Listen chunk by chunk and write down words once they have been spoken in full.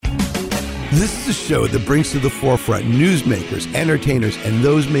This is a show that brings to the forefront newsmakers, entertainers, and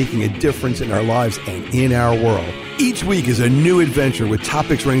those making a difference in our lives and in our world. Each week is a new adventure with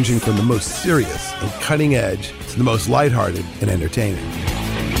topics ranging from the most serious and cutting edge to the most lighthearted and entertaining.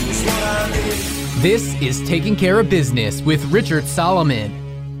 This is Taking Care of Business with Richard Solomon.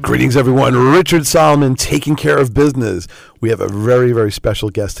 Greetings, everyone. Richard Solomon, Taking Care of Business. We have a very, very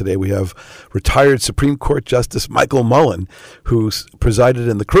special guest today. We have retired Supreme Court Justice Michael Mullen, who's presided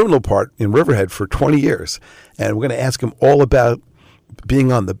in the criminal part in Riverhead for 20 years. And we're going to ask him all about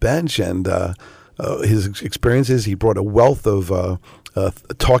being on the bench and his experiences. He brought a wealth of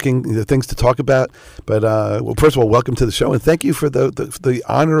things to talk about. But well, first of all, welcome to the show, and thank you for the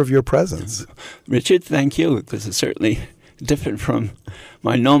honor of your presence. Richard, thank you. This is certainly different from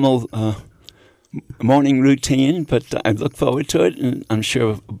my normal morning routine, but I look forward to it, and I'm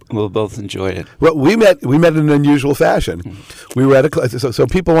sure we'll both enjoy it. Well, we met in an unusual fashion. We were at a class, so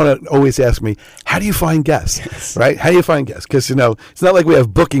people want to always ask me, how do you find guests, yes. Right? How do you find guests? Because, it's not like we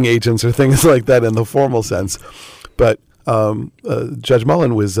have booking agents or things like that in the formal sense, but Judge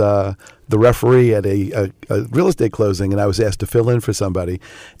Mullen was the referee at a real estate closing, and I was asked to fill in for somebody.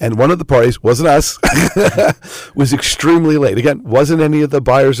 And one of the parties, wasn't us, was extremely late. Again, wasn't any of the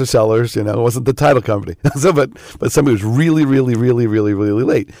buyers or sellers, it wasn't the title company. But somebody was really, really, really, really, really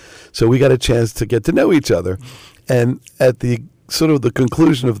late. So we got a chance to get to know each other. And at the sort of the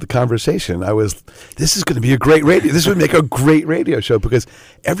conclusion of the conversation, this is going to be a great radio. This would make a great radio show because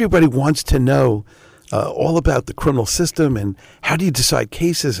everybody wants to know all about the criminal system and how do you decide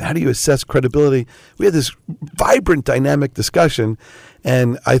cases, how do you assess credibility. We had this vibrant, dynamic discussion,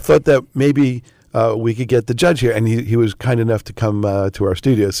 and I thought that maybe we could get the judge here, and he was kind enough to come to our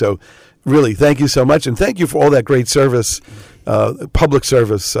studio. So really, thank you so much, and thank you for all that great service, public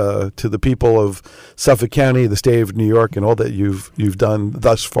service to the people of Suffolk County, the state of New York, and all that you've done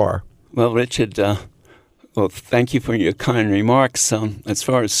thus far. Well, Richard, thank you for your kind remarks. As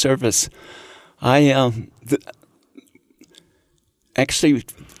far as service, actually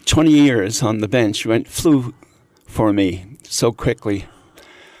 20 years on the bench flew for me so quickly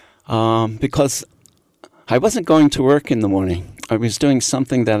because I wasn't going to work in the morning. I was doing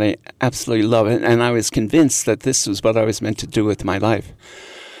something that I absolutely love, and I was convinced that this was what I was meant to do with my life.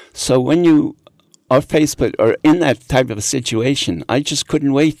 So when you are faced with or in that type of a situation, I just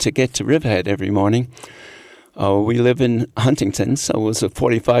couldn't wait to get to Riverhead every morning. We live in Huntington, so it was a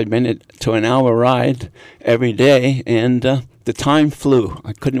 45-minute to an hour ride every day, and the time flew.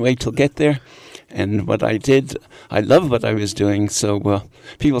 I couldn't wait to get there, and what I did, I loved what I was doing. So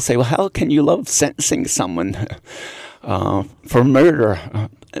people say, well, how can you love sentencing someone for murder?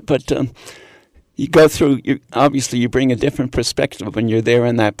 But you go through, obviously you bring a different perspective when you're there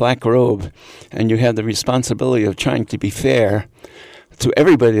in that black robe, and you have the responsibility of trying to be fair to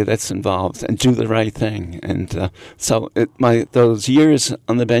everybody that's involved and do the right thing. And so those years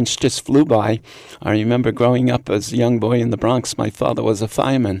on the bench just flew by. I remember growing up as a young boy in the Bronx. My father was a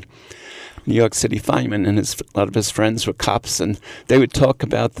fireman, New York City fireman, and a lot of his friends were cops, and they would talk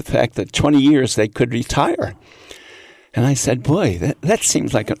about the fact that 20 years they could retire. And I said, boy, that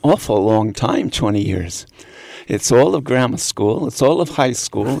seems like an awful long time, 20 years. It's all of grammar school, it's all of high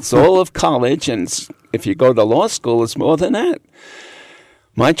school, it's all of college, and if you go to law school, it's more than that.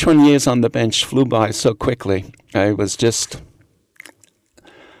 My 20 years on the bench flew by so quickly. I was just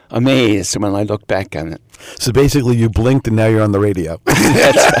amazed when I look back on it. So basically you blinked and now you're on the radio.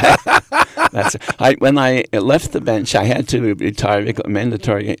 That's right. When I left the bench, I had to retire,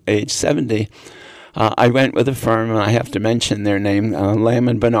 mandatory age 70. I went with a firm, and I have to mention their name, Lamb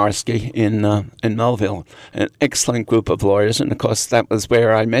and Benarski in Melville, an excellent group of lawyers. And of course, that was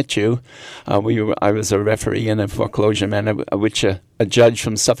where I met you. I was a referee in a foreclosure matter, which a judge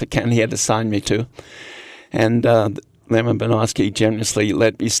from Suffolk County had assigned me to. And Lamb and Benarski generously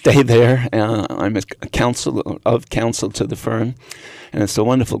let me stay there. I'm a counsel to the firm, and it's a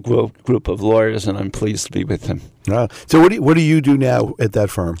wonderful group of lawyers, and I'm pleased to be with them. So what do you do now at that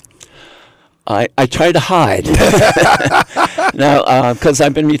firm? I try to hide now because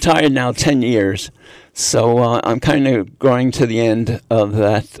I've been retired now 10 years. So I'm kind of growing to the end of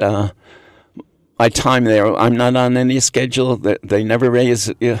that my time there. I'm not on any schedule. They never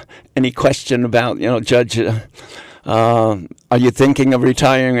raise any question about, Judge, are you thinking of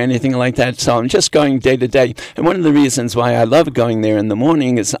retiring or anything like that? So I'm just going day to day. And one of the reasons why I love going there in the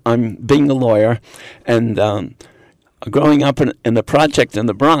morning is I'm being a lawyer, and growing up in the project in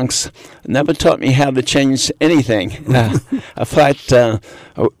the Bronx never taught me how to change anything. In fact,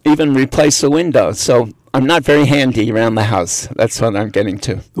 even replace a window. So I'm not very handy around the house. That's what I'm getting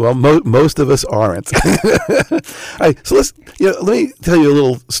to. Well, most of us aren't. All right, so let me tell you a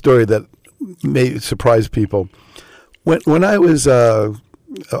little story that may surprise people. When I was a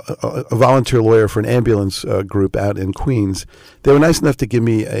volunteer lawyer for an ambulance group out in Queens, they were nice enough to give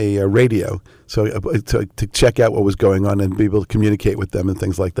me a radio to check out what was going on and be able to communicate with them and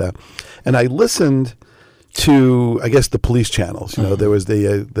things like that. And I listened to, I guess, the police channels. You know, there was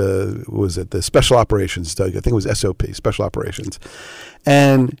the special operations. I think it was SOP, special operations.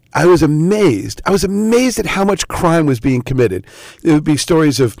 And I was amazed. I was amazed at how much crime was being committed. There would be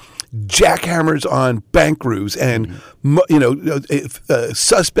stories of jackhammers on bank roofs and,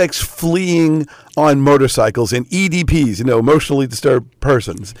 suspects fleeing on motorcycles and EDPs, emotionally disturbed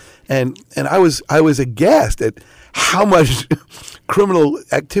persons. And I was aghast at how much criminal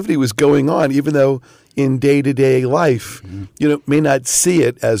activity was going on, even though in day-to-day life, may not see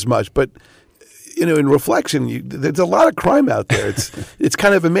it as much. But, in reflection, there's a lot of crime out there. It's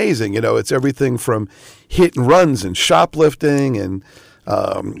kind of amazing. It's everything from hit and runs and shoplifting and,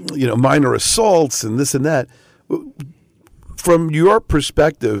 minor assaults and this and that. From your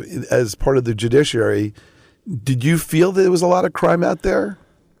perspective as part of the judiciary, did you feel that there was a lot of crime out there?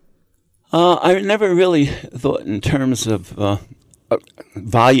 I never really thought in terms of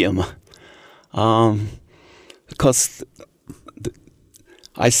volume, because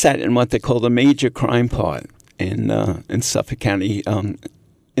I sat in what they call the major crime part in Suffolk County,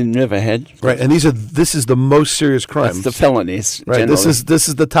 in Riverhead. Right, and this is the most serious crimes. That's the felonies. Right, generally. this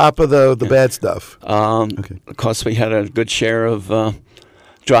is the top of the bad stuff. Okay. Of course, we had a good share of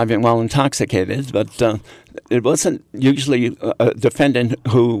driving while intoxicated, but it wasn't usually a defendant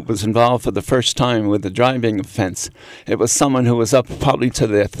who was involved for the first time with a driving offense. It was someone who was up probably to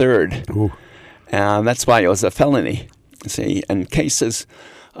their third. Ooh. That's why it was a felony. See, and cases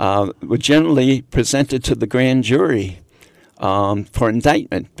were generally presented to the grand jury for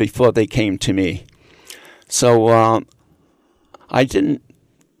indictment before they came to me. So I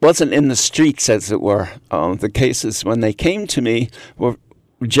wasn't in the streets, as it were. The cases, when they came to me, were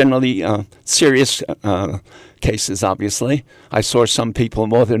generally serious cases, obviously. I saw some people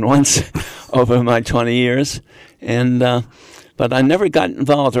more than once over my 20 years. But I never got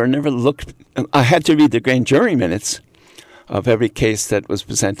involved or never looked. I had to read the grand jury minutes of every case that was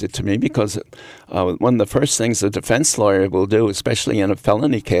presented to me, because one of the first things a defense lawyer will do, especially in a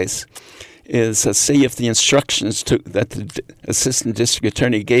felony case, is see if the instructions that the assistant district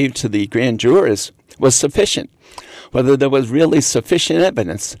attorney gave to the grand jurors was sufficient, whether there was really sufficient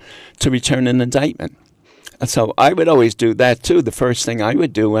evidence to return an indictment. And so I would always do that too. The first thing I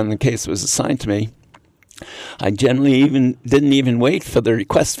would do when the case was assigned to me, I generally didn't even wait for the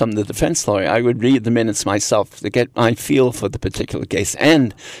request from the defense lawyer. I would read the minutes myself to get my feel for the particular case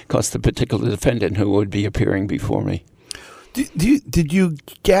and, of course, the particular defendant who would be appearing before me. Did you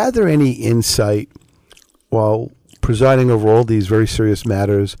gather any insight while presiding over all these very serious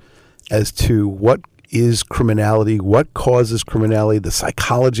matters as to what is criminality, what causes criminality, the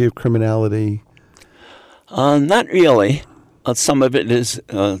psychology of criminality? Not really. Some of it is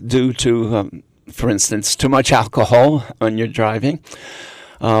due to, for instance, too much alcohol when you're driving.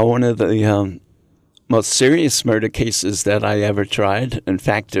 One of the most serious murder cases that I ever tried, in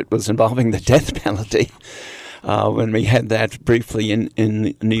fact, it was involving the death penalty, when we had that briefly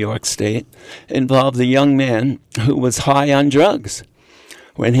in New York State, involved a young man who was high on drugs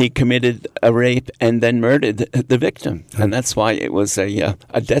when he committed a rape and then murdered the victim. And that's why it was a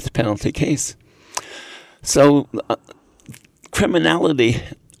death penalty case. So criminality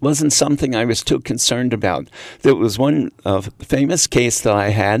wasn't something I was too concerned about. There was one famous case that I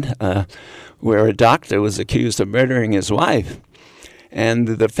had where a doctor was accused of murdering his wife. And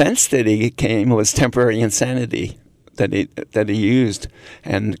the defense that he came was temporary insanity that he used.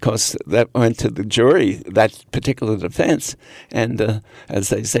 And, of course, that went to the jury, that particular defense. And, as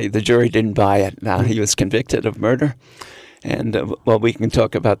they say, the jury didn't buy it. Now he was convicted of murder. And, we can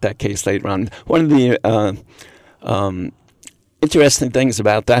talk about that case later on. One of the interesting things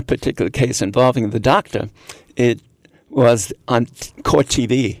about that particular case involving the doctor, it was on court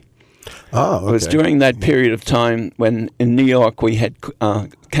TV. Oh, okay. It was during that period of time when in New York we had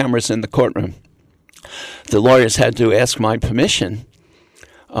cameras in the courtroom. The lawyers had to ask my permission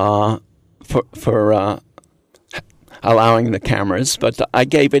for allowing the cameras, but I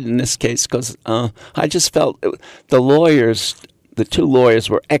gave it in this case because I just felt the two lawyers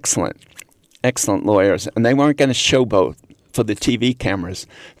were excellent lawyers, and they weren't going to showboat for the TV cameras.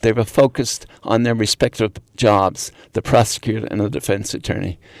 They were focused on their respective jobs, the prosecutor and the defense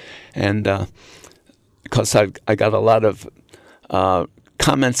attorney. And because I got a lot of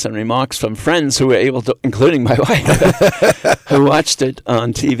comments and remarks from friends who were able to, including my wife, who watched it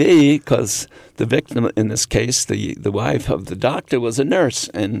on TV, because the victim in this case, the wife of the doctor, was a nurse,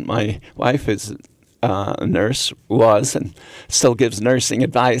 and my wife is a nurse, was, and still gives nursing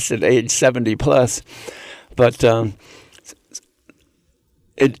advice at age 70 plus. But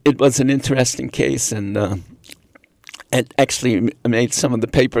it was an interesting case, and it actually made some of the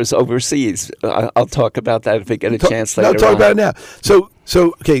papers overseas. I'll talk about that if we get a chance later. I'll talk about it now. So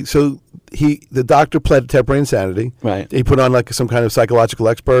the doctor pled temporary insanity. Right. He put on like some kind of psychological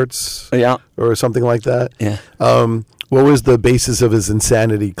experts. Yeah. Or something like that. Yeah. What was the basis of his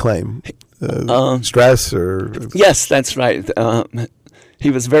insanity claim? Stress or? Yes, that's right. He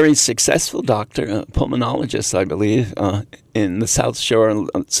was a very successful doctor, a pulmonologist, I believe, in the South Shore of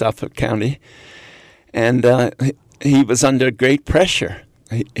Suffolk County. And he was under great pressure,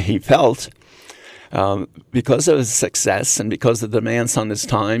 he felt, because of his success and because of the demands on his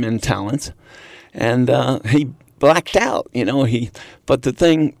time and talent. And he blacked out, But the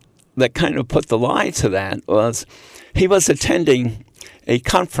thing that kind of put the lie to that was he was attending a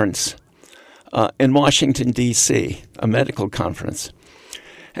conference in Washington, D.C., a medical conference.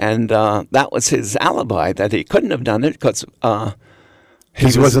 And that was his alibi, that he couldn't have done it because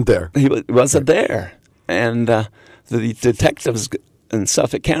he wasn't there. He wasn't there. And the detectives in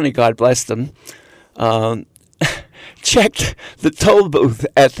Suffolk County, God bless them, checked the toll booth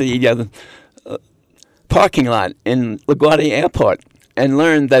at the parking lot in LaGuardia Airport and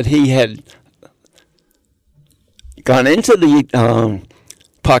learned that he had gone into the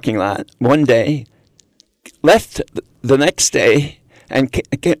parking lot one day, left the next day, and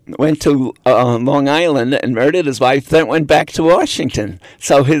went to Long Island and murdered his wife, then went back to Washington.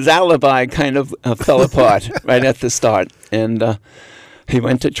 So his alibi kind of fell apart right at the start. And he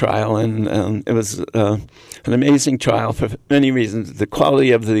went to trial, and it was an amazing trial for many reasons. The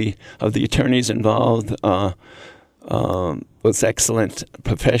quality of the attorneys involved was excellent,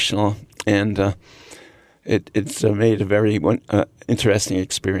 professional, and it's made a very interesting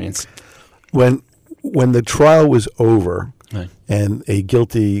experience. When the trial was over, right, and a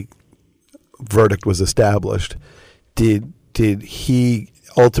guilty verdict was established, did he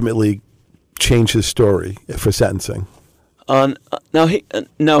ultimately change his story for sentencing? No,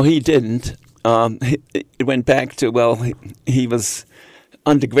 he didn't. It went back to, he was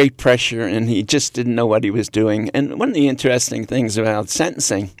under great pressure and he just didn't know what he was doing. And one of the interesting things about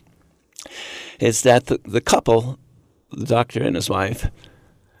sentencing is that the couple, the doctor and his wife,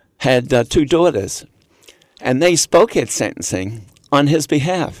 had 2 daughters. And they spoke at sentencing on his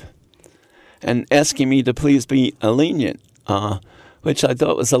behalf and asking me to please be lenient, which I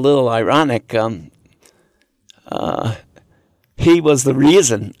thought was a little ironic. He was the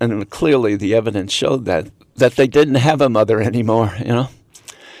reason, and clearly the evidence showed that they didn't have a mother anymore,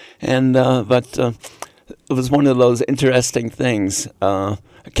 And but it was one of those interesting things,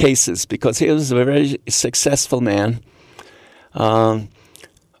 cases, because he was a very successful man on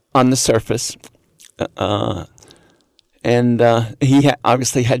the surface. And he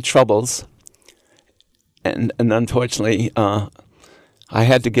obviously had troubles, and unfortunately, I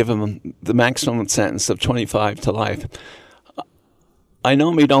had to give him the maximum sentence of 25 to life. I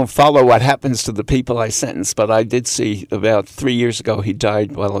normally don't follow what happens to the people I sentence, but I did see about 3 years ago he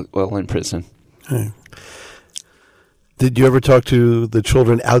died while in prison. Hey. Did you ever talk to the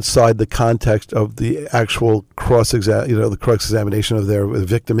children outside the context of the actual cross-examination of their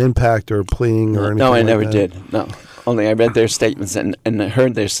victim impact or pleading or anything? No, I never that? did. No, only I read their statements and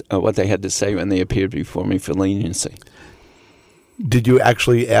heard what they had to say when they appeared before me for leniency. Did you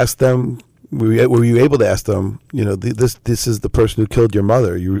actually ask them? Were you able to ask them? This is the person who killed your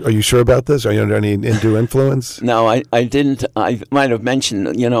mother. Are you sure about this? Are you under any undue influence? No, I didn't. I might have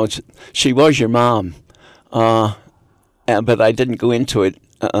mentioned, she was your mom. But I didn't go into it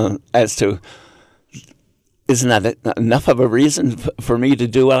as to, isn't that enough of a reason for me to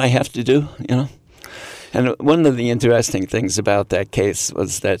do what I have to do, And one of the interesting things about that case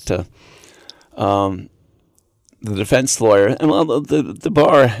was that the defense lawyer, and the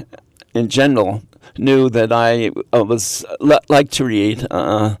bar in general, knew that I was liked to read.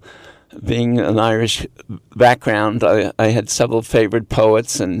 Being an Irish background, I had several favorite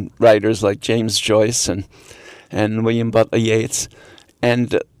poets and writers like James Joyce and William Butler Yeats.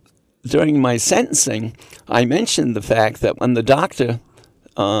 And during my sentencing, I mentioned the fact that when the doctor,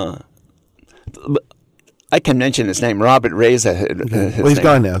 I can mention his name, Robert Reza. Well, he's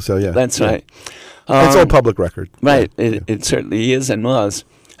gone now, so yeah. That's right. It's all public record. Right, it certainly is and was,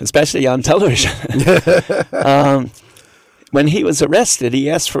 especially on television. When he was arrested, he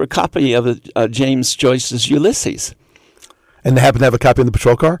asked for a copy of James Joyce's Ulysses. And they happen to have a copy in the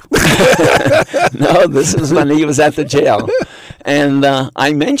patrol car? No, this is when he was at the jail. And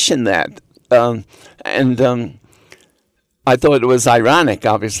I mentioned that. I thought it was ironic,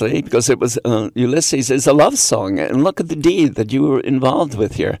 obviously, because it was Ulysses is a love song. And look at the deed that you were involved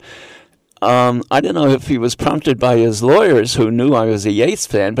with here. I don't know if he was prompted by his lawyers who knew I was a Yeats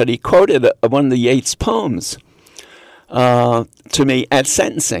fan, but he quoted one of the Yeats poems to me at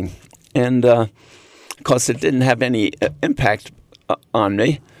sentencing. And of course, it didn't have any impact on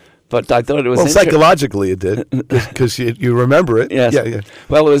me, but I thought it was psychologically it did, because you remember it. Yes. Yeah.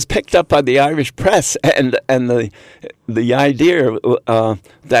 Well, it was picked up by the Irish press, and the idea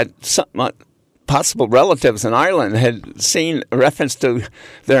that some possible relatives in Ireland had seen a reference to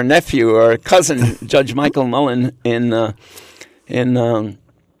their nephew or cousin, Judge Michael Mullen, in New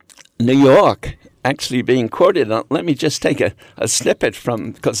York, actually being quoted. Let me just take a snippet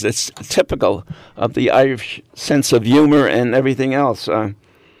from, because it's typical of the Irish sense of humor and everything else.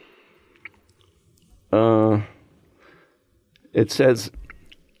 It says,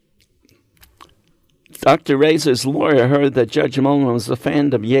 Dr. Razor's lawyer heard that Judge Mullen was a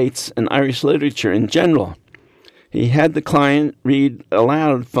fan of Yeats and Irish literature in general. He had the client read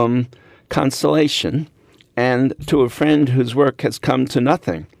aloud from Consolation and To a Friend Whose Work Has Come to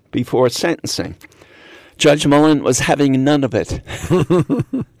Nothing before sentencing. Judge Mullen was having none of it.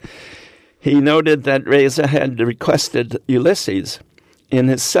 He noted that Razor had requested Ulysses in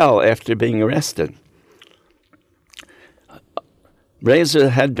his cell after being arrested. Razor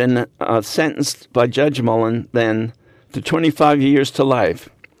had been sentenced by Judge Mullen then to 25 years to life,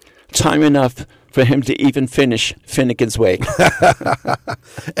 time enough for him to even finish Finnegan's Wake.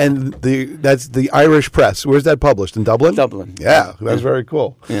 And that's the Irish press. Where's that published? In Dublin? Dublin. Yeah, that's very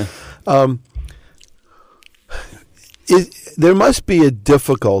cool. Yeah. There must be a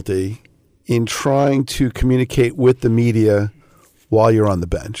difficulty in trying to communicate with the media while you're on the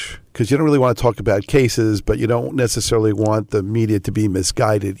bench, because you don't really want to talk about cases, but you don't necessarily want the media to be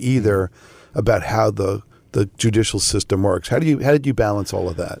misguided either about how the judicial system works. How did you balance all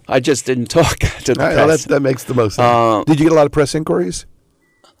of that? I just didn't talk to the press. That makes the most sense. Did you get a lot of press inquiries?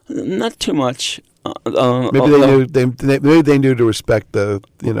 Not too much. Maybe they knew to respect the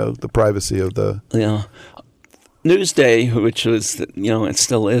privacy of the. Yeah. Newsday, which was, it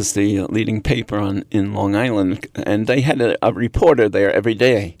still is the leading paper in Long Island, and they had a reporter there every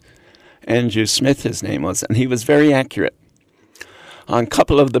day. Andrew Smith, his name was, and he was very accurate. On a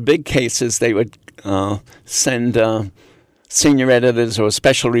couple of the big cases, they would send senior editors or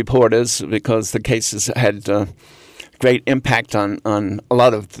special reporters because the cases had great impact on a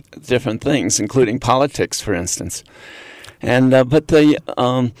lot of different things, including politics, for instance. And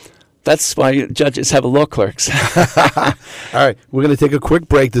that's why judges have law clerks. All right, we're going to take a quick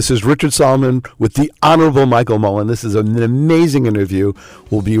break. This is Richard Solomon with the Honorable Michael Mullen. This is an amazing interview.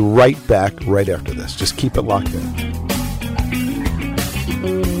 We'll be right back right after this. Just keep it locked in.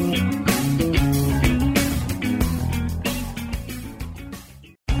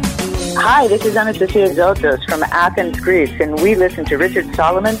 Hi, this is Anastasia Zotos from Athens, Greece, and we listen to Richard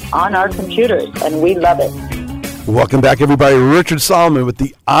Solomon on our computers, and we love it. Welcome back, everybody. Richard Solomon with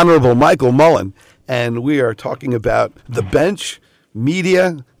the Honorable Michael Mullen, and we are talking about the bench,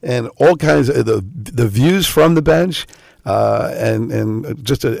 media, and all kinds of the views from the bench, and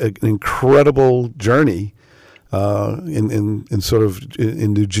just an incredible journey in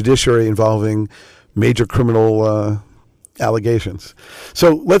the judiciary involving major criminal allegations.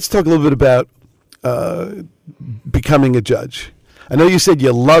 So let's talk a little bit about becoming a judge. I know you said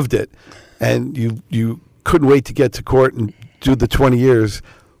you loved it, and you couldn't wait to get to court and do the 20 years.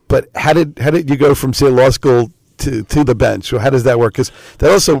 But how did you go from, say, law school to the bench? Or how does that work? Because that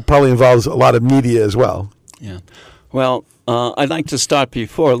also probably involves a lot of media as well. Yeah. Well, I'd like to start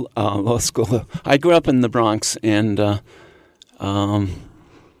before law school. I grew up in the Bronx and high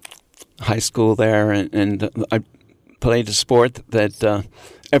school there, and I played a sport that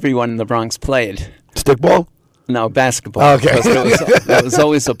everyone in the Bronx played. Stickball? No, basketball. Okay. There was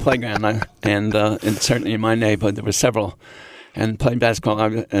always a playground, and certainly in my neighborhood there were several. And played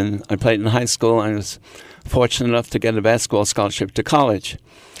basketball, and I played in high school. I was fortunate enough to get a basketball scholarship to college,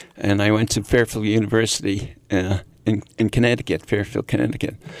 and I went to Fairfield University in Connecticut, Fairfield,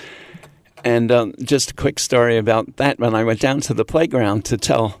 Connecticut. And just a quick story about that. When I went down to the playground to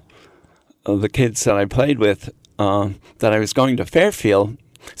tell the kids that I played with that I was going to Fairfield.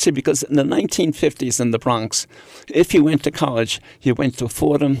 See, because in the 1950s in the Bronx, if you went to college, you went to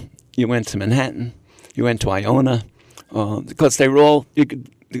Fordham, you went to Manhattan, you went to Iona, because they were all, you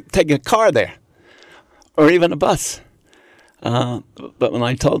could take a car there, or even a bus. But when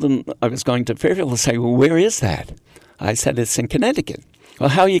I told them I was going to Fairfield, they say, well, where is that? I said, it's in Connecticut. Well,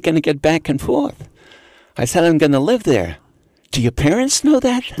 how are you going to get back and forth? I said, I'm going to live there. Do your parents know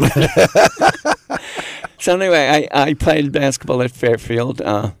that? So anyway, I played basketball at Fairfield.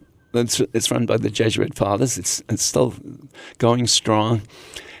 It's run by the Jesuit Fathers. It's still going strong.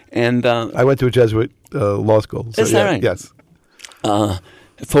 And I went to a Jesuit law school. So is that right? Yes.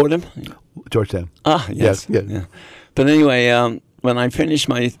 Fordham? Georgetown. Ah, yes. Yeah. But anyway, when I finished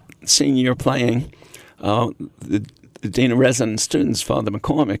my senior year playing, the Dean of Resident Students, Father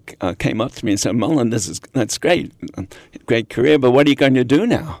McCormick, came up to me and said, Mullen, that's great. Great career, but what are you going to do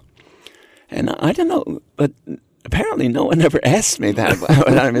now? And I don't know, but apparently no one ever asked me that.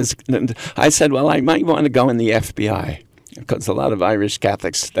 I said, well, I might want to go in the FBI, because a lot of Irish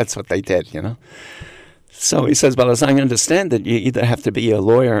Catholics, that's what they did, you know. So he says, well, as I understand it, you either have to be a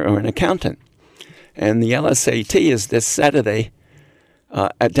lawyer or an accountant. And the LSAT is this Saturday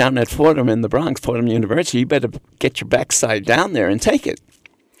down at Fordham in the Bronx, Fordham University. You better get your backside down there and take it,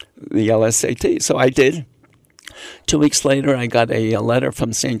 the LSAT. So I did. 2 weeks later, I got a letter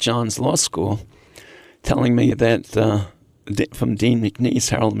from St. John's Law School telling me that, from Dean McNeese,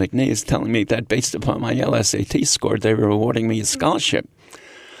 Harold McNeese, telling me that based upon my LSAT score, they were awarding me a scholarship,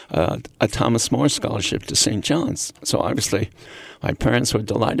 a Thomas More scholarship to St. John's. So obviously, my parents were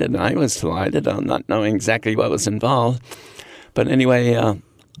delighted, and I was delighted, not knowing exactly what was involved. But anyway,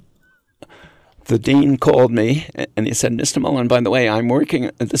 the dean called me, and he said, Mr. Mullen, by the way, I'm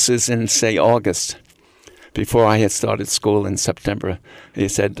working, this is in, say, August, before I had started school in September. He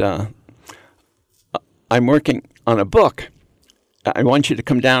said, I'm working on a book. I want you to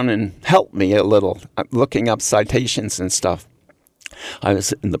come down and help me a little, looking up citations and stuff. I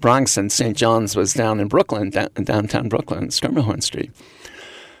was in the Bronx, and St. John's was down in Brooklyn, downtown Brooklyn, Schermerhorn Street.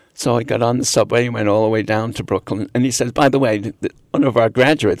 So I got on the subway and went all the way down to Brooklyn. And he said, by the way, one of our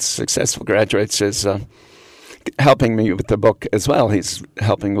graduates, successful graduates, is helping me with the book as well. He's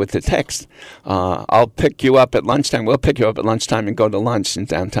helping with the text. I'll pick you up at lunchtime. We'll pick you up at lunchtime and go to lunch in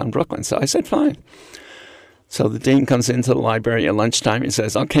downtown Brooklyn. So I said, fine. So the dean comes into the library at lunchtime. He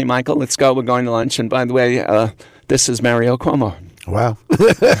says, okay, Michael, let's go. We're going to lunch. And by the way, this is Mario Cuomo. Wow.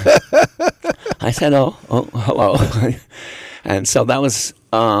 I said, oh, hello. And so that was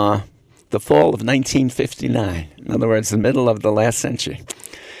the fall of 1959. In other words, the middle of the last century.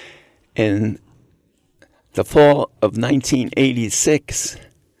 In the fall of 1986,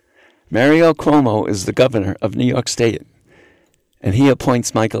 Mario Cuomo is the governor of New York State, and he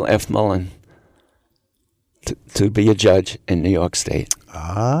appoints Michael F. Mullen to be a judge in New York State.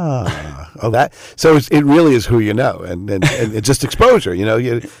 So it really is who you know, and it's just exposure. You know,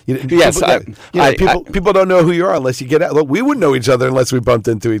 yes, people don't know who you are unless you get out. Look, we wouldn't know each other unless we bumped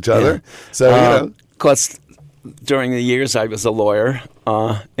into each other. Yeah. So of course, during the years I was a lawyer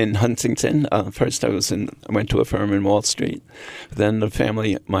in Huntington. First, I went to a firm in Wall Street. Then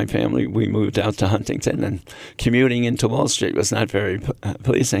my family, we moved out to Huntington, and commuting into Wall Street was not very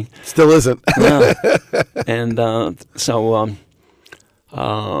pleasing. Still isn't. No. And so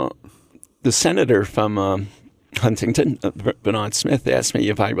the senator from Huntington, Bernard Smith, asked me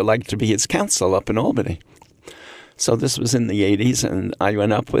if I would like to be his counsel up in Albany. So this was in the 80s, and I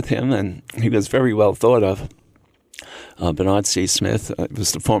went up with him, and he was very well thought of. Bernard C. Smith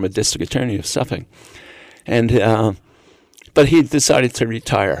was the former district attorney of Suffolk. And but he decided to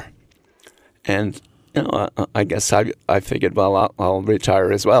retire. And I guess I figured, well, I'll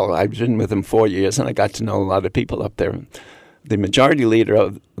retire as well. I've been with him 4 years, and I got to know a lot of people up there. The majority leader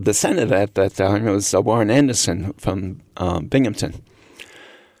of the Senate at that time was Warren Anderson from Binghamton.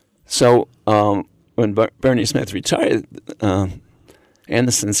 So when Bernie Smith retired,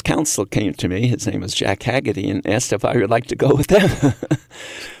 Anderson's counsel came to me. His name was Jack Haggerty, and asked if I would like to go with them.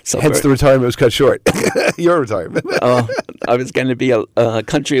 So hence the retirement was cut short. Your retirement. I was going to be a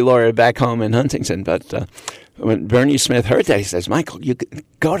country lawyer back home in Huntington, but when Bernie Smith heard that, he says, Michael, you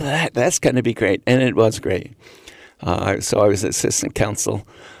go to that. That's going to be great. And it was great. So I was assistant counsel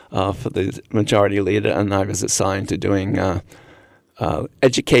for the majority leader, and I was assigned to doing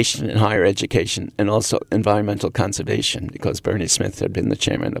education and higher education, and also environmental conservation, because Bernie Smith had been the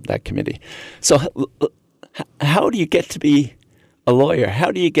chairman of that committee. So how do you get to be a lawyer?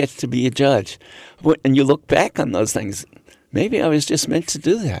 How do you get to be a judge? And you look back on those things, maybe I was just meant to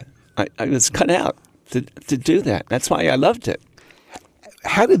do that. I was cut out to do that. That's why I loved it.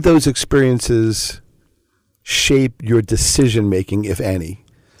 How did those experiences shape your decision making, if any?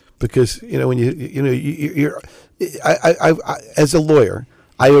 Because when you're as a lawyer,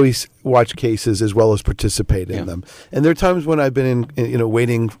 I always watch cases as well as participate in them. And there are times when I've been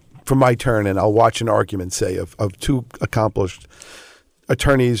waiting for my turn, and I'll watch an argument, say, of two accomplished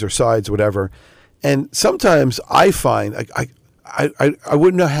attorneys or sides, whatever, And sometimes I find I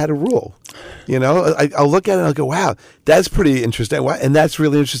wouldn't know how to rule. I'll look at it and I'll go, wow, that's pretty interesting. And that's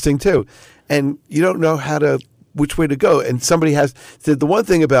really interesting too. And you don't know which way to go. And somebody has said the one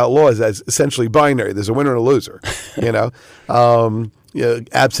thing about law is that it's essentially binary. There's a winner and a loser,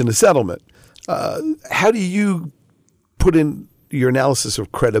 absent a settlement. How do you put in your analysis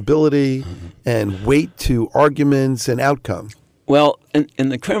of credibility and weight to arguments and outcome? Well, in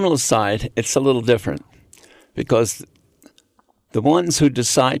the criminal side, it's a little different because the ones who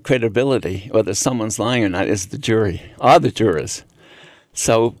decide credibility, whether someone's lying or not, is the jury, are the jurors.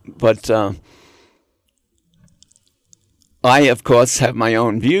 So, but I, of course, have my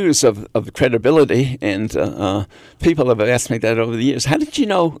own views of credibility, and people have asked me that over the years. How did you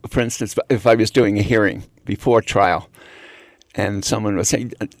know, for instance, if I was doing a hearing before trial, and someone was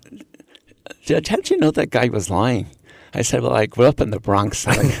saying, Judge, how did you know that guy was lying? I said, well, I grew up in the Bronx.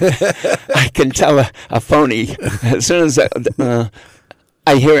 I can tell a phony as soon as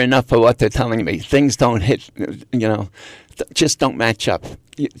I hear enough of what they're telling me. Things don't hit, just don't match up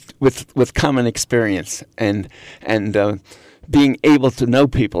with common experience and being able to know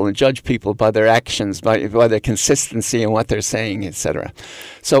people and judge people by their actions, by their consistency in what they're saying, etc.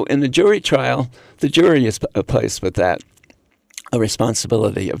 So in the jury trial, the jury is placed with that, a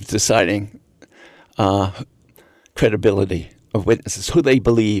responsibility of deciding credibility of witnesses, who they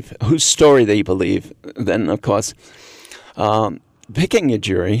believe, whose story they believe. Then, of course, picking a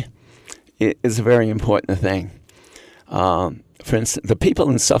jury is a very important thing. For instance, the people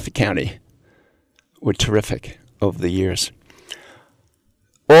in Suffolk County were terrific over the years.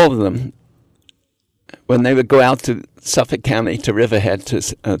 All of them, when they would go out to Suffolk County, to Riverhead,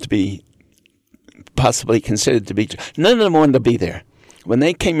 to be possibly considered to be, none of them wanted to be there. When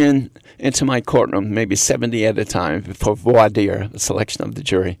they came into my courtroom, maybe 70 at a time, for voir dire, the selection of the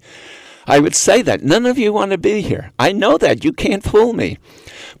jury, I would say that. None of you want to be here. I know that. You can't fool me.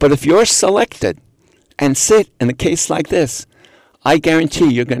 But if you're selected and sit in a case like this, I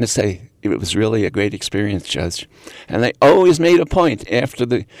guarantee you're going to say, it was really a great experience, Judge. And they always made a point after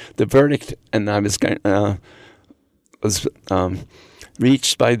the verdict, and I was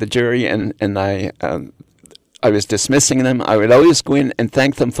reached by the jury, and I was dismissing them. I would always go in and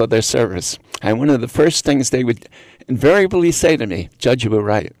thank them for their service. And one of the first things they would invariably say to me, Judge, you were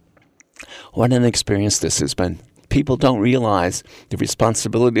right. What an experience this has been. People don't realize the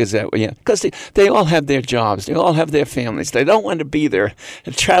responsibilities that we have. Because they all have their jobs. They all have their families. They don't want to be there.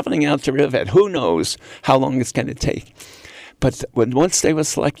 And traveling out to Riverhead, who knows how long it's going to take. But once they were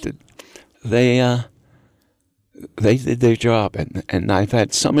selected, they did their job. And I've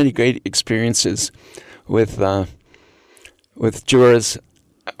had so many great experiences with jurors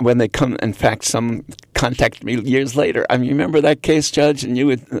when they come. In fact, some contacted me years later. I remember that case, Judge, and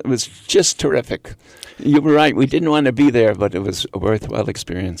it was just terrific. You were right. We didn't want to be there, but it was a worthwhile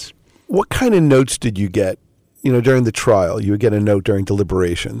experience. What kind of notes did you get? During the trial, you would get a note during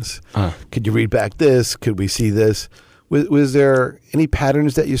deliberations. Could you read back this? Could we see this? Was there any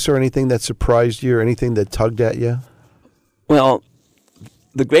patterns that you saw, anything that surprised you or anything that tugged at you? Well,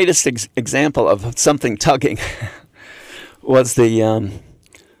 the greatest example of something tugging was the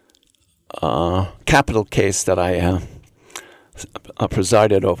capital case that I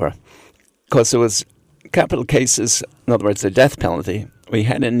presided over. Because it was capital cases, in other words, the death penalty, we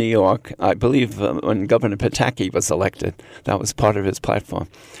had in New York, I believe when Governor Pataki was elected, that was part of his platform.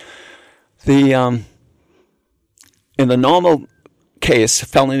 In the normal case,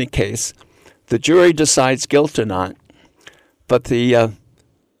 felony case, the jury decides guilt or not, but and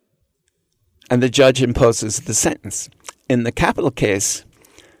the judge imposes the sentence. In the capital case,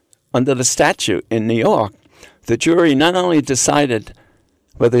 under the statute in New York, the jury not only decided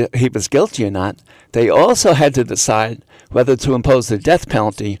whether he was guilty or not, they also had to decide whether to impose the death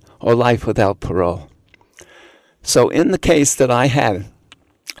penalty or life without parole. So in the case that I had,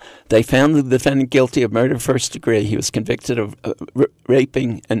 they found the defendant guilty of murder first degree. He was convicted of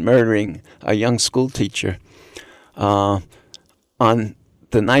raping and murdering a young school teacher on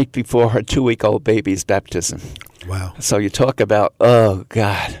the night before her 2-week-old baby's baptism. Wow. So you talk about, oh,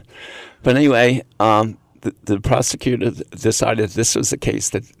 God. But anyway, the prosecutor decided this was a case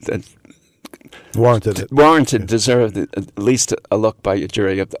that deserved at least a look by a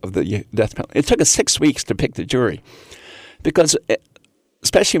jury of the death penalty. It took us 6 weeks to pick the jury because,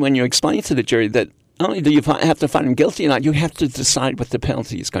 especially when you explain to the jury that not only do you have to find him guilty or not, you have to decide what the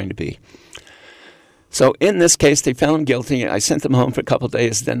penalty is going to be. So in this case, they found him guilty. I sent them home for a couple of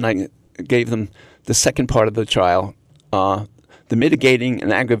days. Then I gave them the second part of the trial, the mitigating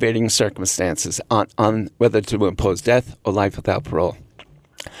and aggravating circumstances on whether to impose death or life without parole.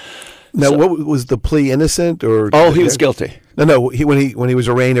 Now, So- what was the plea? Innocent or? Oh, he was guilty. No. When he was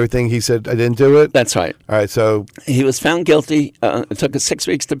arraigned, everything he said, I didn't do it. That's right. All right. So He was found guilty. It took us 6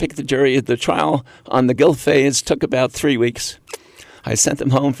 weeks to pick the jury. The trial on the guilt phase took about 3 weeks. I sent them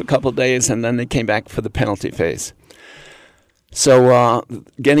home for a couple of days, and then they came back for the penalty phase. So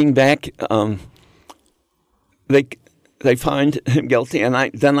getting back, they find him guilty,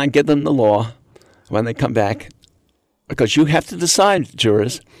 and then I give them the law when they come back, because you have to decide,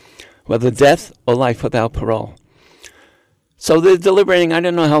 jurors, whether death or life without parole. So they're deliberating. I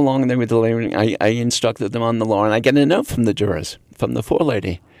don't know how long they were deliberating. I instructed them on the law, and I get a note from the jurors, from the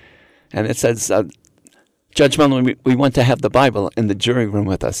forelady, and it says, Judge Mullen, we want to have the Bible in the jury room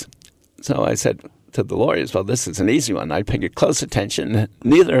with us. So I said to the lawyers, well, this is an easy one. I paid close attention.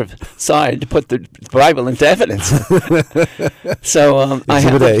 Neither side put the Bible into evidence. So I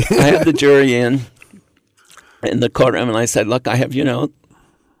had the jury in the courtroom, and I said, look, I have your note,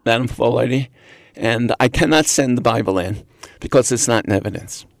 Madam Forelady, and I cannot send the Bible in because it's not in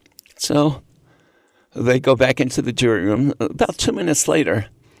evidence. So they go back into the jury room. About 2 minutes later,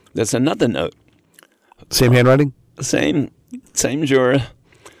 there's another note. same handwriting. Same juror.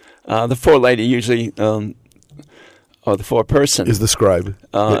 The forelady usually, or the foreperson, Is the scribe.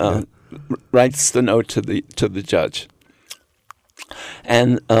 writes the note to the judge.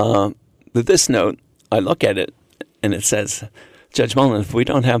 And with this note, I look at it, and it says, Judge Mullen, if we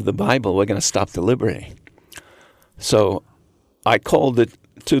don't have the Bible, we're going to stop deliberating. So I called the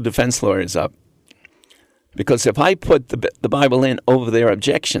two defense lawyers up, because if I put the Bible in over their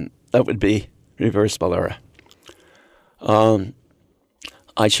objection, that would be reversible error.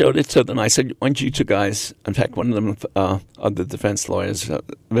 I showed it to them. I said, why don't you two guys, in fact, one of them, of the defense lawyers,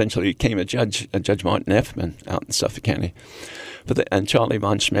 eventually became Judge Martin Effman out in Suffolk County. And Charlie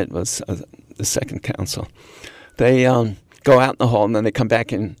Von Schmidt was the second counsel. They go out in the hall, and then they come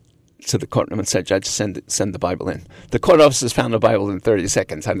back in to the courtroom and said, Judge, send the Bible in. The court officers found the Bible in 30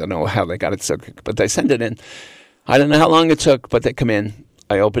 seconds. I don't know how they got it so quick, but they send it in. I don't know how long it took, but they come in.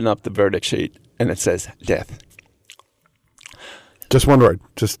 I open up the verdict sheet, and it says death. Just one word.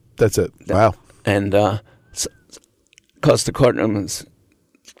 Just that's it. Wow. And because the courtroom is,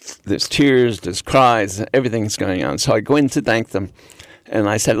 there's tears, there's cries, everything's going on. So I go in to thank them, and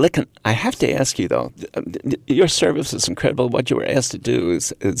I said, "Look, I have to ask you though. Your service is incredible. What you were asked to do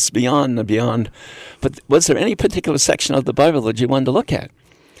is beyond the beyond. But was there any particular section of the Bible that you wanted to look at?"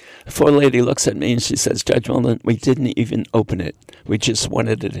 The forelady looks at me and she says, "Judge Mullen, we didn't even open it. We just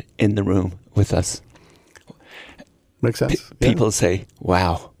wanted it in the room with us." Makes sense. People say,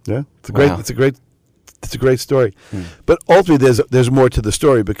 "Wow." Yeah, it's a great. Wow. It's a great story. But ultimately, there's more to the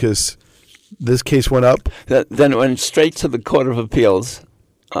story, because this case went up. Then it went straight to the Court of Appeals.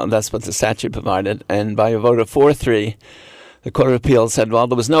 That's what the statute provided. And by a vote of 4-3, the Court of Appeals said, well,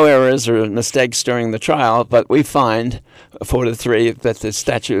 there was no errors or mistakes during the trial, but we find 4-3 that the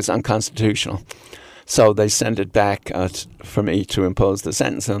statute is unconstitutional. So they sent it back for me to impose the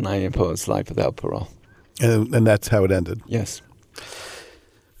sentence, and I imposed life without parole. And that's how it ended. Yes.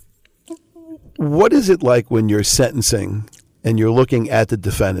 What is it like when you're sentencing and you're looking at the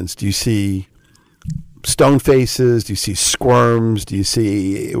defendants? Do you see stone faces? Do you see squirms? Do you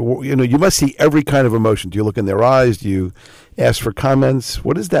see, you must see every kind of emotion. Do you look in their eyes? Do you ask for comments?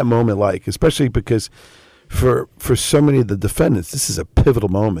 What is that moment like? Especially because for so many of the defendants, this is a pivotal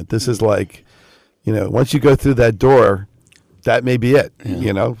moment. This is like, once you go through that door, that may be it,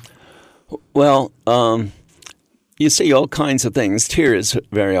 Well, you see all kinds of things. Tears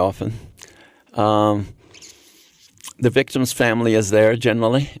very often. The victim's family is there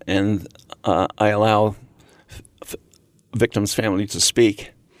generally, and I allow victim's family to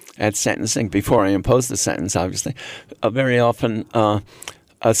speak at sentencing before I impose the sentence, obviously. Very often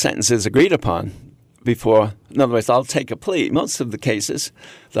a sentence is agreed upon before. In other words, I'll take a plea. Most of the cases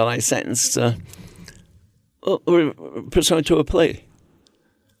that I sentenced were pursuant to a plea.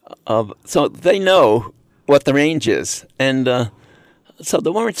 So they know what the range is. And so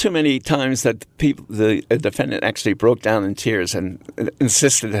there weren't too many times that the defendant actually broke down in tears and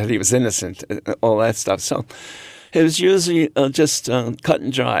insisted that he was innocent, all that stuff. So it was usually just cut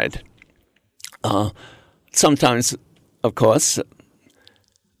and dried. Sometimes, of course,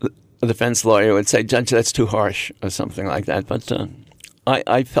 the defense lawyer would say, "Judge, that's too harsh," or something like that. But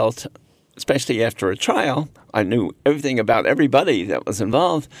I felt, especially after a trial, I knew everything about everybody that was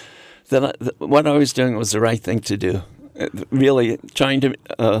involved, that what I was doing was the right thing to do. Really trying to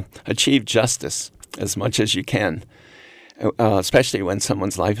achieve justice as much as you can, especially when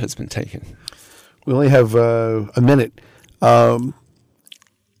someone's life has been taken. We only have a minute. When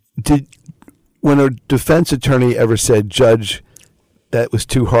a defense attorney ever said, "Judge, that was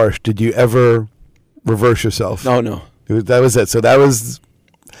too harsh, did you ever reverse yourself? No. That was it. So that was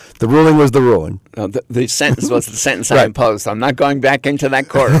the ruling. Was the ruling? The sentence was the sentence I Right. imposed. I'm not going back into that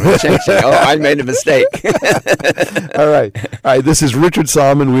courtroom and changing. I made a mistake. All right. This is Richard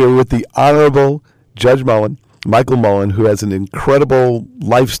Solomon. We are with the Honorable Judge Mullen, Michael Mullen, who has an incredible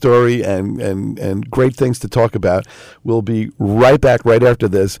life story and great things to talk about. We'll be right back right after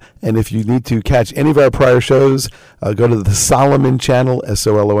this. And if you need to catch any of our prior shows, go to the Solomon Channel,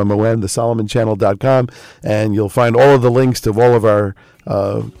 SOLOMON, thesolomonchannel.com, and you'll find all of the links to all of our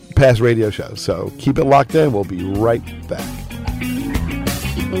past radio shows. So keep it locked in. We'll be right back.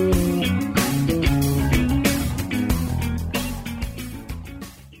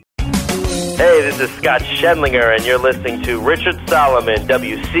 Hey, this is Scott Schedlinger, and you're listening to Richard Solomon,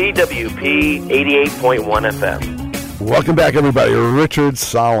 WCWP 88.1 FM. Welcome back, everybody. Richard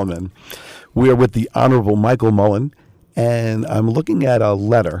Solomon. We are with the Honorable Michael Mullen, and I'm looking at a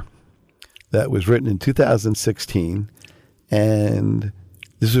letter that was written in 2016, and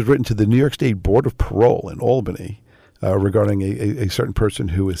this was written to the New York State Board of Parole in Albany regarding a certain person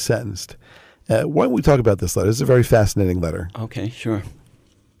who was sentenced. Why don't we talk about this letter? It's a very fascinating letter. Okay, sure.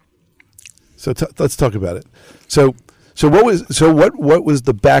 So let's talk about it. So what was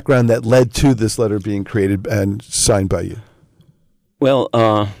the background that led to this letter being created and signed by you? Well,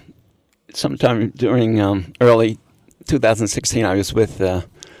 sometime during early 2016, I was with,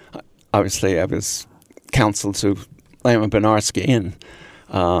 obviously, I was counsel to Lama Benarski, and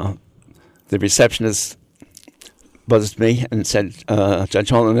the receptionist buzzed me and said,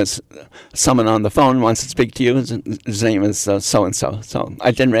 Judge Holden has someone on the phone wants to speak to you. His name is so-and-so. So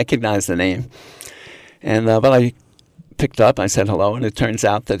I didn't recognize the name. And but I picked up, I said hello, and it turns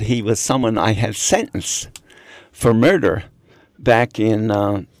out that he was someone I had sentenced for murder back in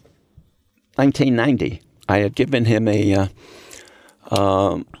 1990. I had given him a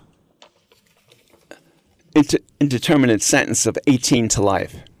indeterminate sentence of 18 to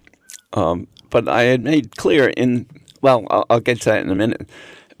life. But I had made clear I'll get to that in a minute.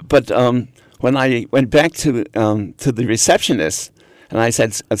 But when I went back to the receptionist and I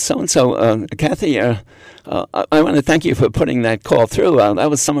said, so-and-so, Kathy, I want to thank you for putting that call through. That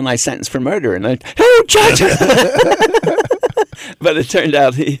was someone I sentenced for murder. And hey, Judge! But it turned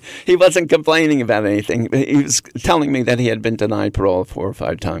out he wasn't complaining about anything. He was telling me that he had been denied parole 4 or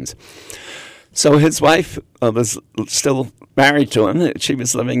 5 times. So his wife was still married to him. She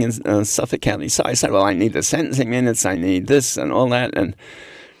was living in Suffolk County. So I said, well, I need the sentencing minutes. I need this and all that.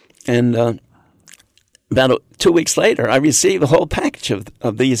 And about 2 weeks later, I received a whole package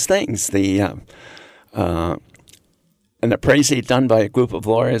of these things. An appraisal done by a group of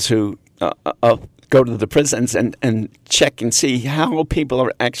lawyers who go to the prisons and check and see how people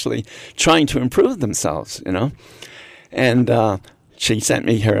are actually trying to improve themselves, And she sent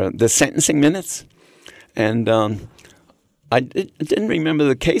me the sentencing minutes, and I didn't remember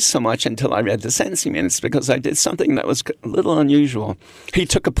the case so much until I read the sentencing minutes because I did something that was a little unusual. He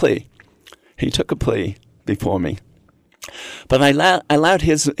took a plea. Before me. But I allowed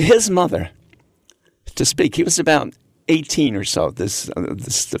his mother to speak. He was about 18 or so, this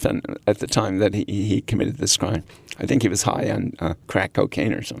defendant, at the time that he committed this crime. I think he was high on crack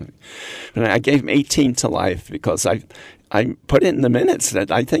cocaine or something. But I gave him 18 to life because I put in the minutes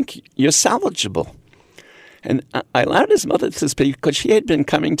that I think you're salvageable. And I allowed his mother to speak because she had been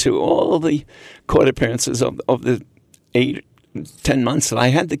coming to all the court appearances of the 8-10 months that I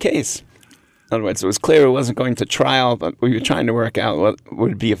had the case. In other words, it was clear it wasn't going to trial, but we were trying to work out what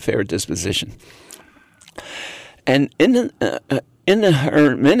would be a fair disposition. And in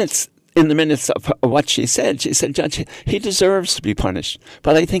her minutes, in the minutes of what she said, Judge, he deserves to be punished,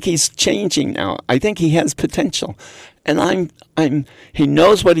 but I think he's changing now. I think he has potential, and he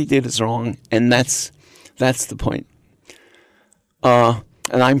knows what he did is wrong, and that's the point. And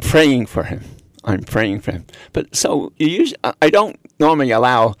I'm praying for him. But so I don't normally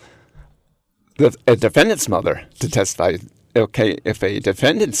allow a defendant's mother to testify. Okay, if a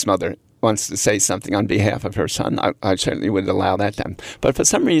defendant's mother wants to say something on behalf of her son, I certainly would allow that to happen. But for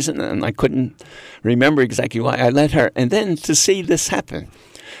some reason, and I couldn't remember exactly why, I let her. And then to see this happen.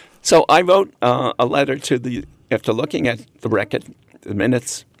 So I wrote a letter after looking at the record, the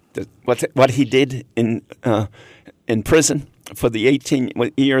minutes, what he did in prison for the 18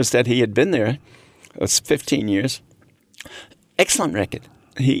 years that he had been there. It was 15 years. Excellent record.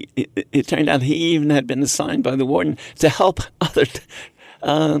 It turned out he even had been assigned by the warden to help other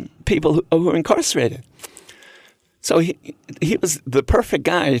people who were incarcerated. So he was the perfect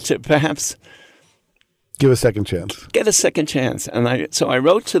guy to perhaps give a second chance. Get a second chance. And I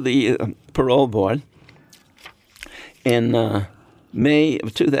wrote to the parole board in May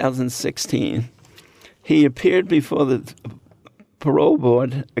of 2016, he appeared before the parole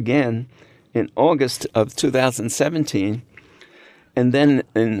board again in August of 2017, and then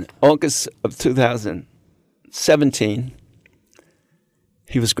in August of 2017,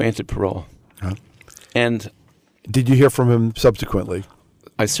 he was granted parole. Huh. And did you hear from him subsequently?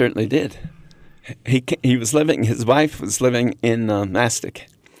 I certainly did. He was living, his wife was living in Mastic.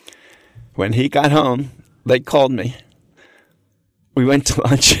 When he got home, they called me. We went to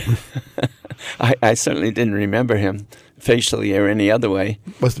lunch. I certainly didn't remember him facially or any other way.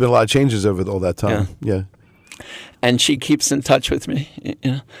 Must have been a lot of changes over all that time. Yeah. And she keeps in touch with me.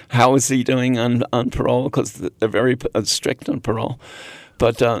 You know, how is he doing on parole? Because they're very strict on parole.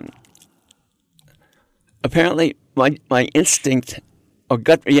 But apparently my instinct or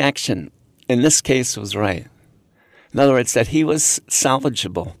gut reaction in this case was right. In other words, that he was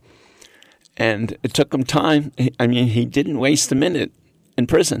salvageable. And it took him time. I mean, he didn't waste a minute in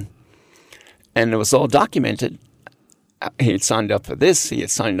prison. And it was all documented. He had signed up for this. He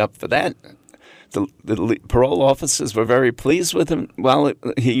had signed up for that. The parole officers were very pleased with him while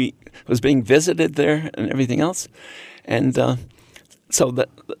he was being visited there and everything else. And so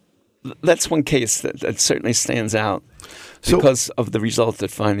that's one case that certainly stands out because of the result that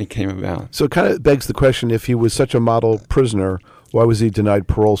finally came about. So it kind of begs the question, if he was such a model prisoner, why was he denied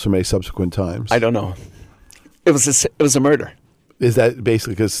parole so many subsequent times? I don't know. It was a murder. Is that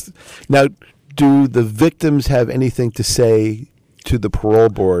basically because now, do the victims have anything to say to the parole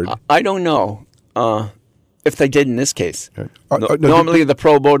board? I don't know if they did in this case. Right. Normally, the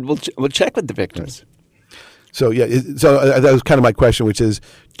parole board will check with the victims. Right. So that was kind of my question, which is,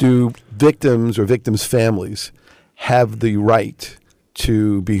 do victims or victims' families have the right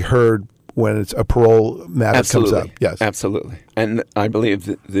to be heard when it's a parole matter comes up? Yes, absolutely. And I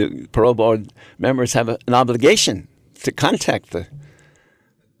believe the parole board members have an obligation to contact the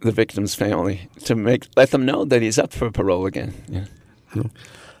victim's family to let them know that he's up for parole again. Yeah.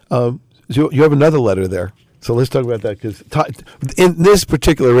 So you have another letter there. So let's talk about that, because in this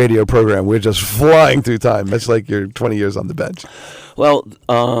particular radio program, we're just flying through time, much like your 20 years on the bench. Well,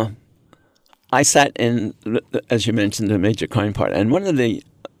 I sat in, as you mentioned, the major crime part, and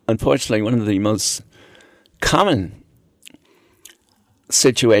unfortunately, one of the most common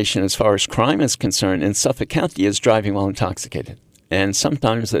situation as far as crime is concerned in Suffolk County is driving while intoxicated. And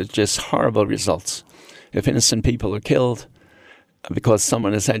sometimes there's just horrible results. If innocent people are killed because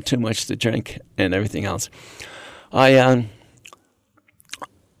someone has had too much to drink and everything else. I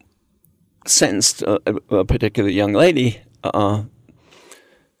sentenced a particular young lady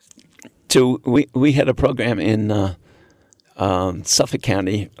we had a program in Suffolk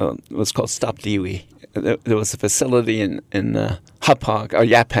County. It was called Stop Dewey. There was a facility in Hauppauge or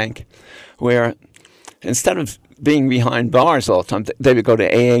Yaphank where instead of being behind bars all the time, they would go to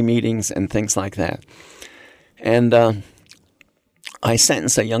AA meetings and things like that. And I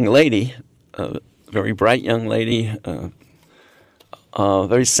sentenced a young lady, a very bright young lady,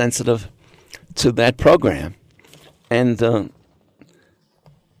 very sensitive, to that program. And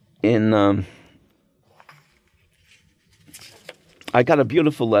I got a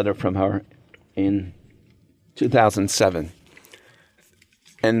beautiful letter from her in 2007,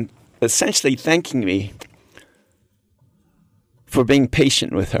 and essentially thanking me for being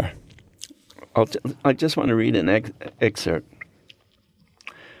patient with her. I just want to read an excerpt.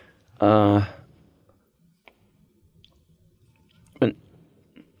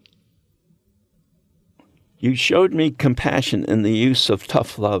 You showed me compassion in the use of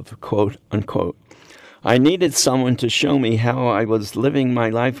tough love, quote unquote. I needed someone to show me how I was living my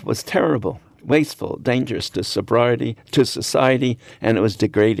life was terrible, wasteful, dangerous to sobriety, to society, and it was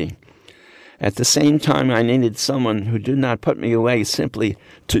degrading. At the same time, I needed someone who did not put me away simply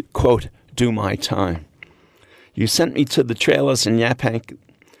to, quote, do my time. You sent me to the trailers in Yaphank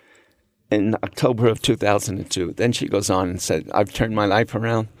in October of 2002. Then she goes on and said, I've turned my life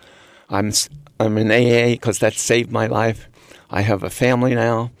around. I'm in AA because that saved my life. I have a family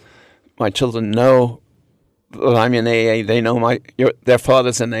now. My children know I'm in AA. They know their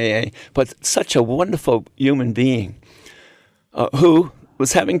father's in AA. But such a wonderful human being who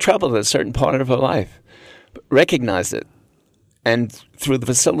was having trouble at a certain part of her life, recognized it. And through the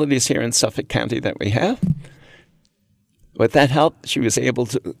facilities here in Suffolk County that we have, with that help, she was able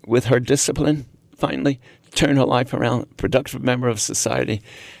to, with her discipline, finally turn her life around, productive member of society.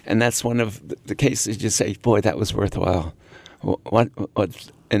 And that's one of the cases you say, boy, that was worthwhile. What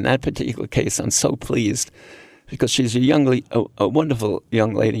in that particular case, I'm so pleased because she's a wonderful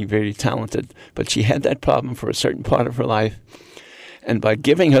young lady, very talented, but she had that problem for a certain part of her life. And by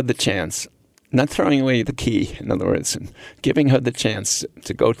giving her the chance not throwing away the key, in other words, and giving her the chance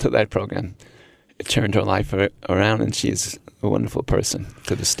to go to that program. It turned her life around, and she's a wonderful person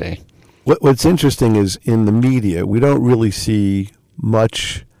to this day. What's interesting is in the media, we don't really see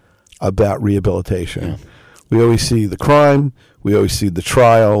much about rehabilitation. Yeah. We always see the crime. We always see the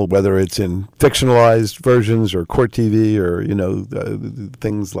trial, whether it's in fictionalized versions or court TV or,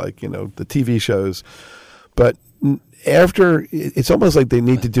 things like, the TV shows. But after, it's almost like they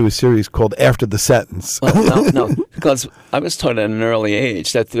need to do a series called After the Sentence. Well, no, because I was taught at an early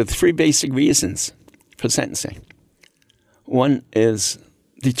age that there are three basic reasons for sentencing. One is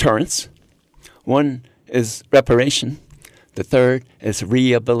deterrence. One is reparation. The third is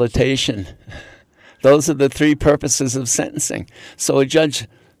rehabilitation. Those are the three purposes of sentencing. So a judge,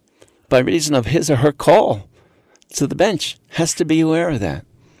 by reason of his or her call to the bench, has to be aware of that.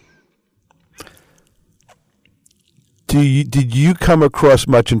 Did you come across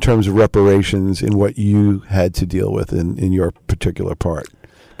much in terms of reparations in what you had to deal with in your particular part?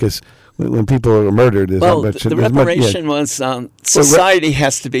 Because when people are murdered, there's not much. The reparation was society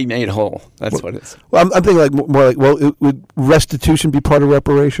has to be made whole. That's what it is. Well, I'm thinking more like, would restitution be part of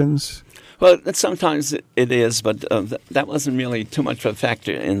reparations? Well, sometimes it is, but that wasn't really too much of a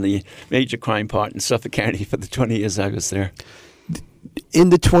factor in the major crime part in Suffolk County for the 20 years I was there. In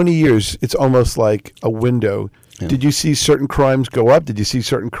the 20 years, it's almost like a window. Yeah. Did you see certain crimes go up? Did you see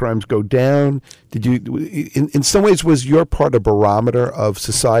certain crimes go down? Did you, in some ways, was your part a barometer of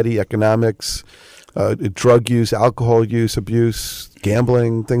society, economics, drug use, alcohol use, abuse,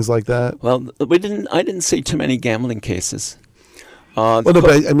 gambling, things like that? Well, I didn't see too many gambling cases.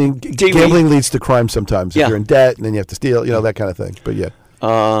 Gambling leads to crime sometimes. If you're in debt and then you have to steal, that kind of thing. But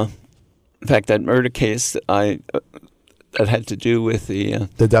in fact, that murder case that had to do with the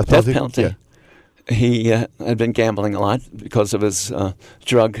death penalty. Yeah. He had been gambling a lot because of his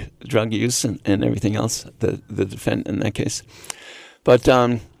drug use and everything else. The defendant in that case, but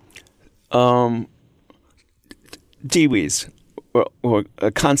DWIs were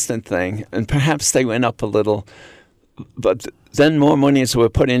a constant thing, and perhaps they went up a little, but then more monies were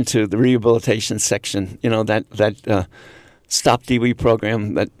put into the rehabilitation section. That Stop DWI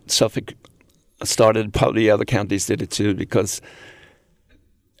program that Suffolk started. Probably other counties did it too, because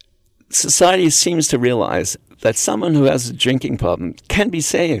society seems to realize that someone who has a drinking problem can be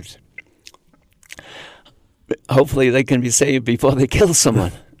saved. Hopefully they can be saved before they kill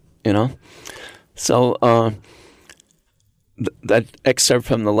someone, So that excerpt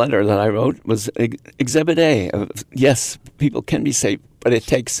from the letter that I wrote was Exhibit A. Yes, people can be saved, but it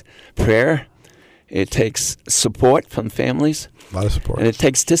takes prayer, it takes support from families. A lot of support. And it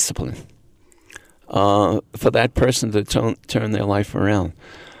takes discipline for that person to turn their life around.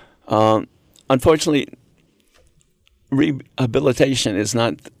 Unfortunately, rehabilitation is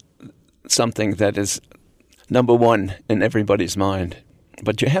not something that is number one in everybody's mind.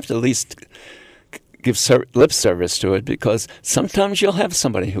 But you have to at least give lip service to it, because sometimes you'll have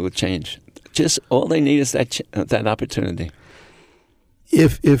somebody who will change. Just all they need is that opportunity.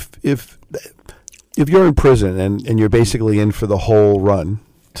 If you're in prison and you're basically in for the whole run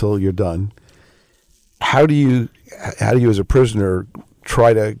till you're done, how do you as a prisoner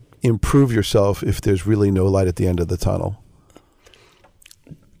try to improve yourself if there's really no light at the end of the tunnel?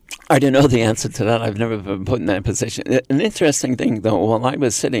 I don't know the answer to that. I've never been put in that position. An interesting thing, though, while I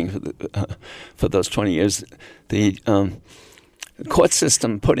was sitting for those 20 years, the court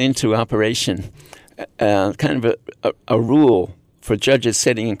system put into operation kind of a rule for judges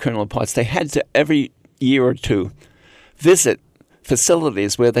sitting in criminal courts. They had to, every year or two, visit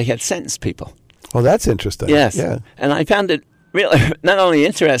facilities where they had sentenced people. Well, that's interesting. Yes. Yeah. And I found it really not only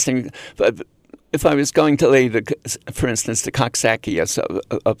interesting, but if I was going to for instance, to Coxsackie,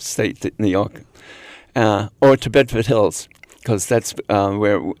 upstate New York, or to Bedford Hills, because that's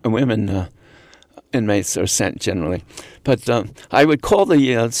where women inmates are sent generally. But I would call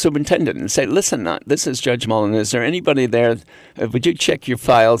the superintendent and say, listen, this is Judge Mullen. Is there anybody there? Would you check your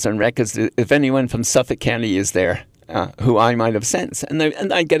files and records if anyone from Suffolk County is there who I might have sentenced? And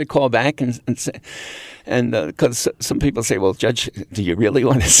I'd get a call back and say, and because some people say, well, Judge, do you really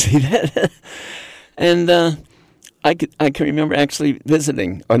want to see that? And I can remember actually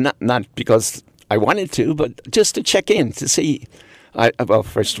visiting, or not because I wanted to, but just to check in to see. Well,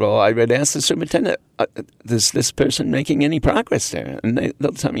 first of all, I would ask the superintendent, is this person making any progress there? And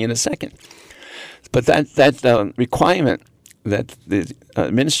they'll tell me in a second. But that requirement that the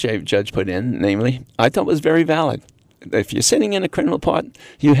administrative judge put in, namely, I thought was very valid. If you're sitting in a criminal part,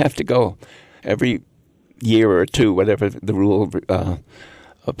 you have to go every year or two, whatever the rule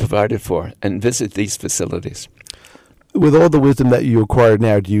provided for, and visit these facilities. with all the wisdom that you acquired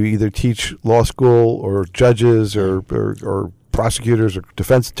now, do you either teach law school or judges or prosecutors or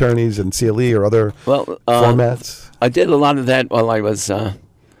defense attorneys and CLE or other formats? I did a lot of that while I was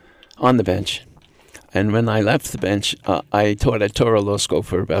on the bench. And when I left the bench, I taught at Torah Law School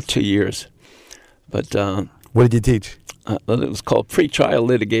for about 2 years. But what did you teach? It was called pretrial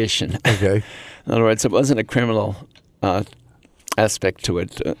litigation. Okay. In other words, it wasn't a criminal aspect to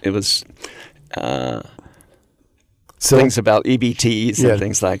it. It was things about EBTs and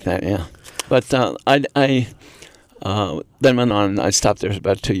things like that, yeah. But I then went on. I stopped there for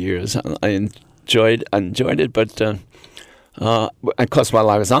about 2 years. I enjoyed it, but of course, while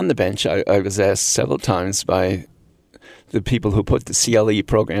I was on the bench, I was asked several times by the people who put the CLE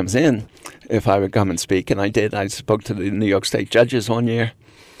programs in if I would come and speak, and I did. I spoke to the New York State judges one year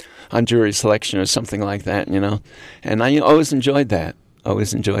on jury selection or something like that, and I always enjoyed that.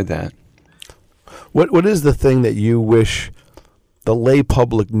 What is the thing that you wish the lay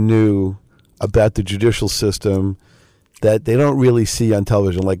public knew about the judicial system that they don't really see on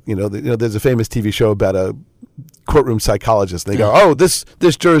television? Like, there's a famous TV show about a courtroom psychologist. They go, "Oh, this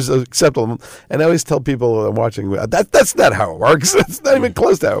juror is acceptable," and I always tell people I'm watching that's not how it works. It's not even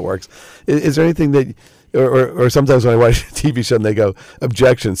close to how it works. Is there anything that, or sometimes when I watch a TV show and they go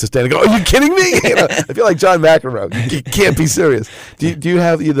objection, sustain, I go, "Are you kidding me?" I feel like John McEnroe. You can't be serious. Do you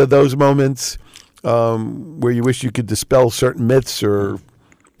have either those moments where you wish you could dispel certain myths or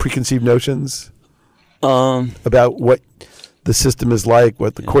preconceived notions about what the system is like,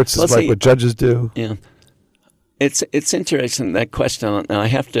 what the courts is like, what judges do? Yeah. It's interesting, that question, and I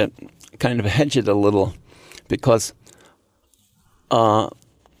have to kind of hedge it a little because I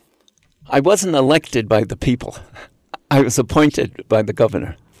wasn't elected by the people. I was appointed by the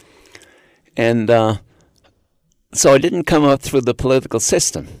governor. And so I didn't come up through the political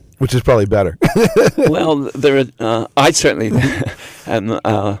system. Which is probably better. Well, I certainly and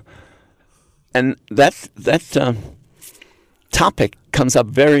that topic comes up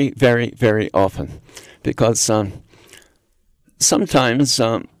very, very, very often. Because sometimes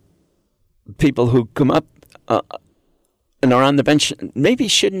people who come up and are on the bench maybe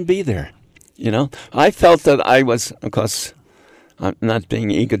shouldn't be there. I felt that I was, of course, I'm not being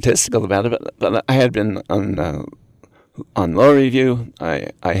egotistical about it, but I had been on law review.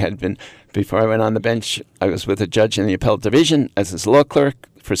 I had been, before I went on the bench, I was with a judge in the appellate division as his law clerk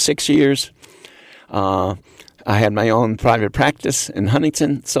for 6 years. I had my own private practice in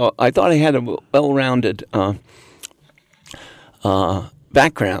Huntington, so I thought I had a well-rounded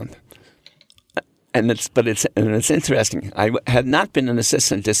background. And it's interesting. I had not been an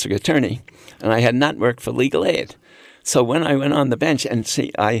assistant district attorney, and I had not worked for legal aid. So when I went on the bench, and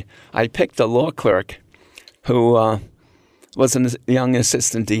I picked a law clerk who was a young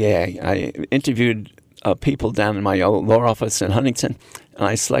assistant DA. I interviewed people down in my old law office in Huntington, and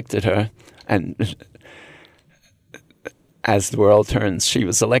I selected her, and as the world turns, she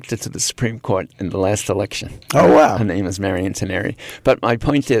was elected to the Supreme Court in the last election. Oh, wow. Her name is Marion Teneri. But my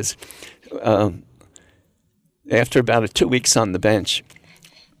point is, after about 2 weeks on the bench,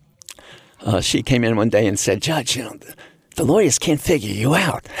 she came in one day and said, "Judge, the lawyers can't figure you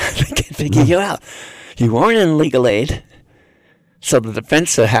out. They can't figure you out. You weren't in legal aid, so the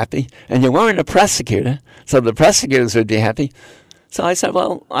defense are happy, and you weren't a prosecutor, so the prosecutors would be happy." So I said,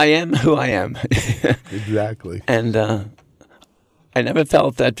 well, I am who I am. Exactly. And I never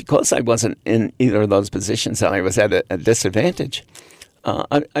felt that because I wasn't in either of those positions that I was at a disadvantage.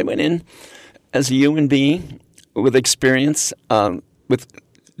 I went in as a human being with experience,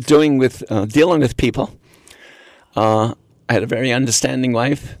 dealing with people. I had a very understanding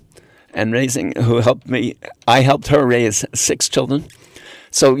wife, and who helped me. I helped her raise 6 children.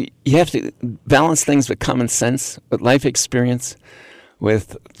 So you have to balance things with common sense, with life experience,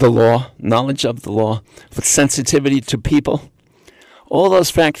 with the law, knowledge of the law, with sensitivity to people. All those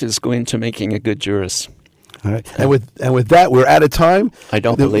factors go into making a good jurist. All right. And with that, we're out of time. I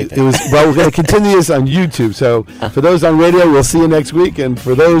don't believe it. Well, we're going to continue this on YouTube. So for those on radio, we'll see you next week. And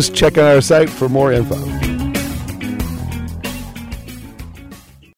for those, check on our site for more info.